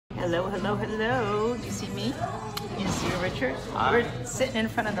Hello, hello, hello. Do you see me? You see Richard? Hi. We're sitting in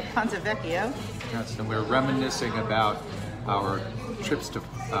front of the Ponte Vecchio. Yes, and we're reminiscing about our trips to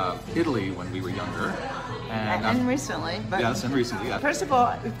Italy when we were younger. And recently. But yes, and recently. Yeah. First of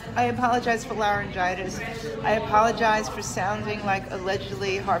all, I apologize for laryngitis. I apologize for sounding like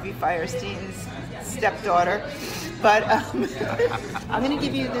allegedly Harvey Firestein's stepdaughter. But I'm going to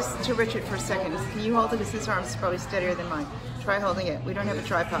give you this to Richard for a second. Can you hold it? Because his arm's probably steadier than mine. Try holding it. We don't have a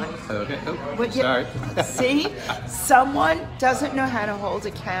tripod. Okay. Oh, What, sorry. See? Someone doesn't know how to hold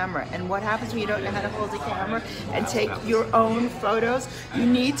a camera. And what happens when you don't know how to hold a camera and take your own photos? You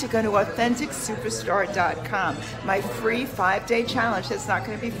need to go to AuthenticSuperstar.com. My free 5-day challenge that's not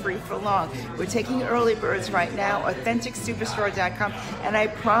going to be free for long. We're taking early birds right now, AuthenticSuperstar.com. And I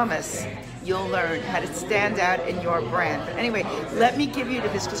promise you'll learn how to stand out in your brand. But anyway, let me give you to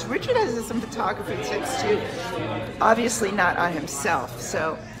this, because Richard has some photography tips too. Obviously not on himself.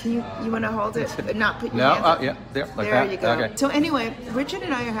 So can you want to hold it? Not put your hands up? Yeah, there, like there that. you go. Okay. So anyway, Richard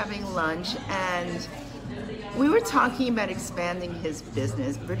and I are having lunch, and we were talking about expanding his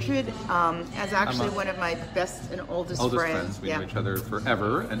business. Richard is actually one of my best and oldest friends. We know each other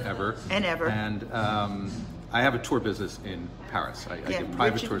forever and ever. And ever. And I have a tour business in Paris. I give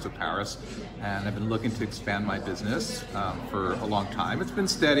private tours of Paris, and I've been looking to expand my business for a long time. It's been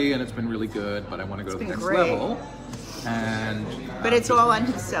steady and it's been really good, but I want to go to the next level. And but it's all on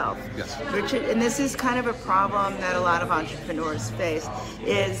himself. Yes. Richard, and this is kind of a problem that a lot of entrepreneurs face,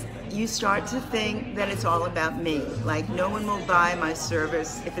 is you start to think that it's all about me. Like, no one will buy my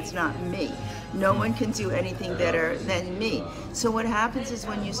service if it's not me. No one can do anything better than me. So what happens is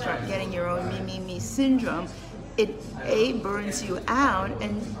when you start getting your own me syndrome, it A, burns you out,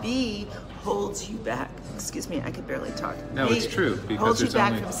 and B, holds you back. Excuse me, I could barely talk. No, B, it's true. Because holds you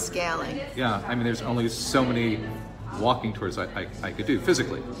back only, from scaling. Yeah, I mean, there's only so many walking tours I could do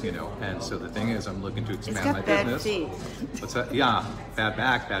physically, you know, and so the thing is, I'm looking to expand my business. It's got bad feet. What's that? Yeah, bad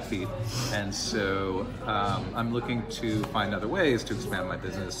back, bad feet, and so I'm looking to find other ways to expand my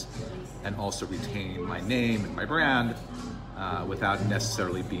business and also retain my name and my brand without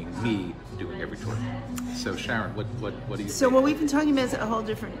necessarily being me doing every tour. So Sharon, what do you So think? what we've been talking about is a whole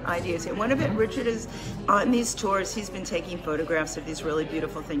different ideas here. One of it, Richard is on these tours, he's been taking photographs of these really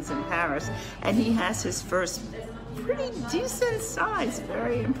beautiful things in Paris, and he has his first pretty decent size,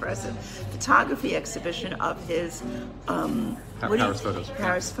 very impressive photography exhibition of his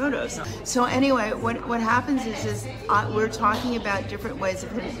Paris photos. So anyway, what happens is we're talking about different ways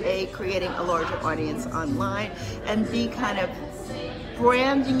of him, A, creating a larger audience online, and B, kind of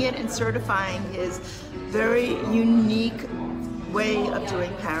branding it and certifying his very unique way of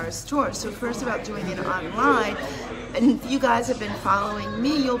doing Paris tours. So first, about doing it online, and if you guys have been following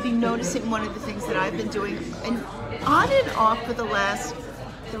me, you'll be noticing one of the things that I've been doing, and on and off for the last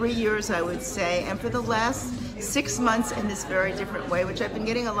 3 years, I would say, and for the last 6 months in this very different way, which I've been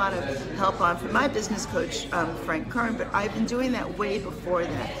getting a lot of help on from my business coach, Frank Kern, but I've been doing that way before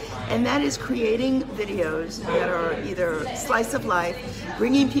that. And that is creating videos that are either slice of life,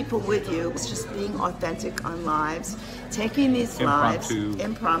 bringing people with you, it's just being authentic on lives, taking these lives,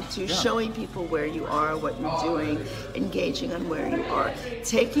 impromptu, showing people where you are, what you're doing, engaging on where you are,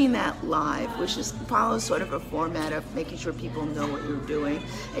 taking that live, which is follows sort of a format of making sure people know what you're doing.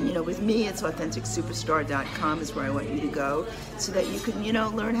 And you know, with me, it's AuthenticSuperstar.com is where I want you to go, so that you can, you know,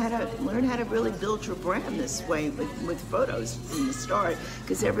 learn how to really build your brand this way with photos from the start.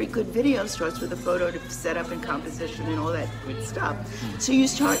 Because every good video starts with a photo to set up and composition and all that good stuff. So you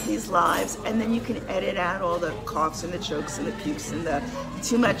start these lives, and then you can edit out all the coughs and the chokes and the pukes and the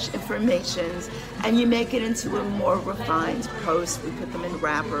too much informations, and you make it into a more refined post. We put them in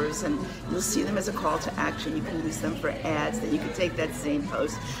wrappers, and you'll see them as a call to action. You can use them for ads. Then you can take that same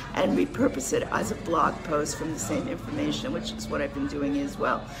post and repurpose it as a blog post from the same information, which is what I've been doing as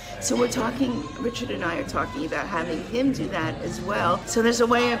well. So we're talking, Richard and I are talking about having him do that as well. So there's a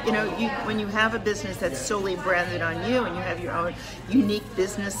way of, you know, when you have a business that's solely branded on you, and you have your own unique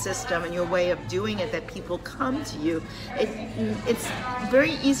business system and your way of doing it, that people come to you, it's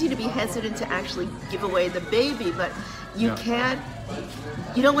very easy to be hesitant to actually give away the baby, but you can't.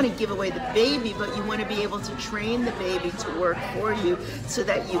 You don't want to give away the baby, but you want to be able to train the baby to work for you so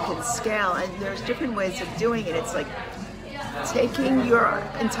that you can scale. And there's different ways of doing it. It's like taking your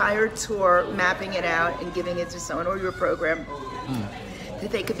entire tour, mapping it out, and giving it to someone, or your program.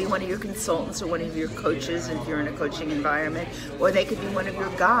 that they could be one of your consultants or one of your coaches if you're in a coaching environment, or they could be one of your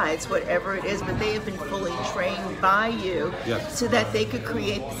guides, whatever it is, but they have been fully trained by you so that they could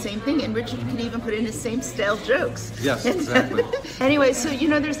create the same thing. And Richard could even put in his same style jokes. Yes, exactly. Anyway, so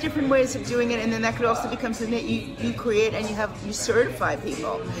there's different ways of doing it, and then that could also become something that you create, and you certify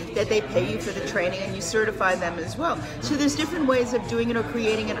people, that they pay you for the training and you certify them as well. So there's different ways of doing it, or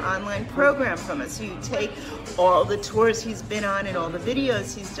creating an online program from it. So you take all the tours he's been on and all the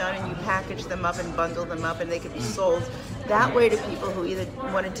videos he's done, and you package them up and bundle them up, and they could be sold that way to people who either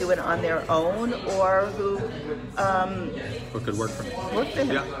want to do it on their own or who what could work for me. Work for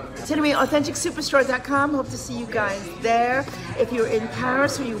him. So anyway, AuthenticSuperstore.com. Hope to see you guys there. If you're in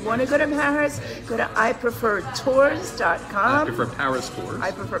Paris or you want to go to Paris, go to eyeprefertours.com. I prefer Paris tours.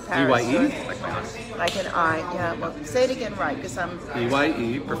 I prefer Paris. EYE? Like my eye. Like an eye, yeah. Well, say it again right, because I'm...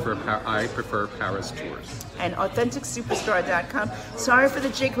 EYE, I prefer Paris tours. And AuthenticSuperstore.com. Sorry for the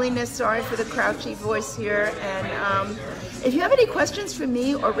jiggliness, sorry for the crouchy voice here. And if you have any questions for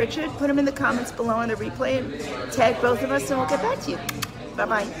me or Richard, put them in the comments below on the replay and tag both of us, and we'll get back to you.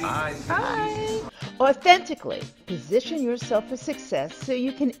 Bye-bye. Bye. Bye. Authentically position yourself for success so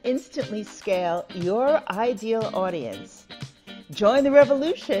you can instantly scale your ideal audience. Join the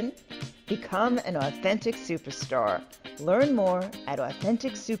revolution. Become an authentic superstar. Learn more at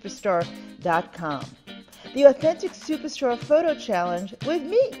AuthenticSuperstar.com. The Authentic Superstar Photo Challenge with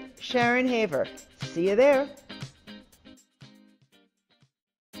me, Sharon Haver. See you there.